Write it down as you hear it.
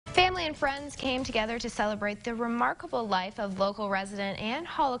Family and friends came together to celebrate the remarkable life of local resident and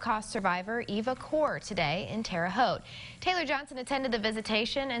Holocaust survivor Eva Kor today in Terre Haute. Taylor Johnson attended the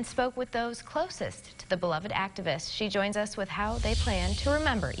visitation and spoke with those closest to the beloved activist. She joins us with how they plan to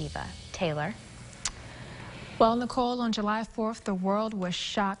remember Eva. Taylor. Well, Nicole, on July 4th, the world was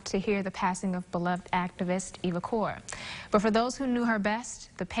shocked to hear the passing of beloved activist Eva Kor. But for those who knew her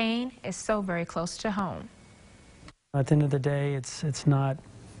best, the pain is so very close to home. At the end of the day, it's not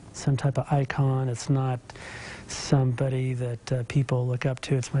some type of icon. It's not somebody that people look up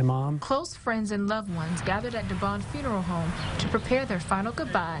to. It's my mom. Close friends and loved ones gathered at DeBond Funeral Home to prepare their final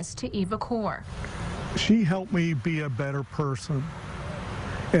goodbyes to Eva Kor. She helped me be a better person.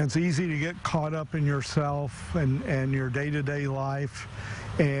 And it's easy to get caught up in yourself and your day-to-day life.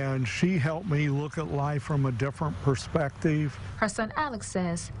 And she helped me look at life from a different perspective. Her son Alex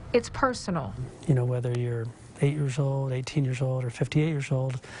says it's personal. You know, whether you're 8 years old, 18 years old, or 58 years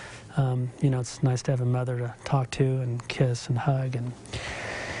old, you know, it's nice to have a mother to talk to and kiss and hug. And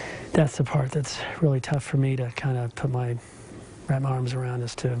that's the part that's really tough for me to kind of wrap my arms around,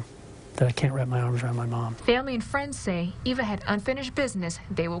 is that I can't wrap my arms around my mom. Family and friends say Eva had unfinished business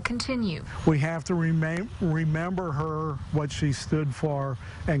they will continue. We have to remember her, what she stood for,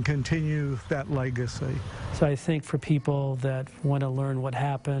 and continue that legacy. So I think for people that want to learn what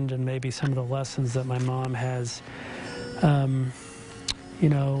happened and maybe some of the lessons that my mom has, you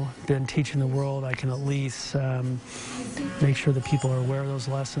know, been teaching the world, I can at least make sure that people are aware of those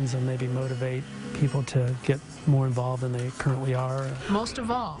lessons and maybe motivate people to get more involved than they currently are. Most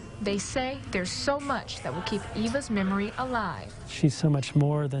of all, they say there's so much that will keep Eva's memory alive. She's so much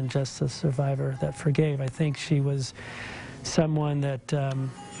more than just a survivor that forgave. I think she was someone that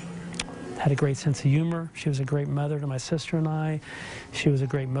had a great sense of humor. She was a great mother to my sister and I. She was a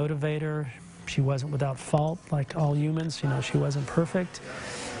great motivator. She wasn't without fault, like all humans. You know, she wasn't perfect.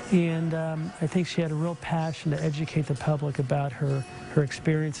 And I think she had a real passion to educate the public about her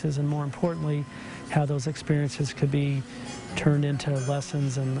experiences, and more importantly, how those experiences could be turned into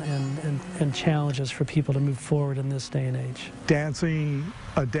lessons and challenges for people to move forward in this day and age. Dancing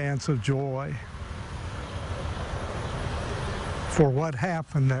a dance of joy for what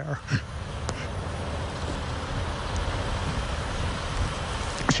happened there.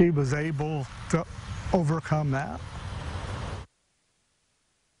 She was able to overcome that.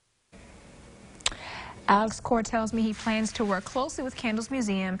 Alex Kor tells me he plans to work closely with Candles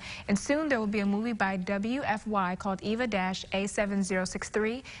Museum, and soon there will be a movie by WFY called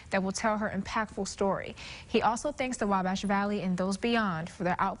Eva-A7063 that will tell her impactful story. He also thanks the Wabash Valley and those beyond for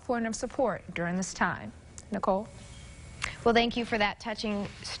their outpouring of support during this time. Nicole? Well, thank you for that touching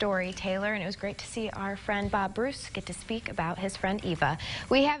story, Taylor, and it was great to see our friend Bob Bruce get to speak about his friend Eva.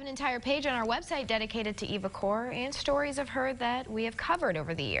 We have an entire page on our website dedicated to Eva Kor and stories of her that we have covered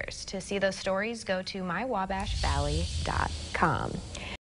over the years. To see those stories, go to mywabashvalley.com.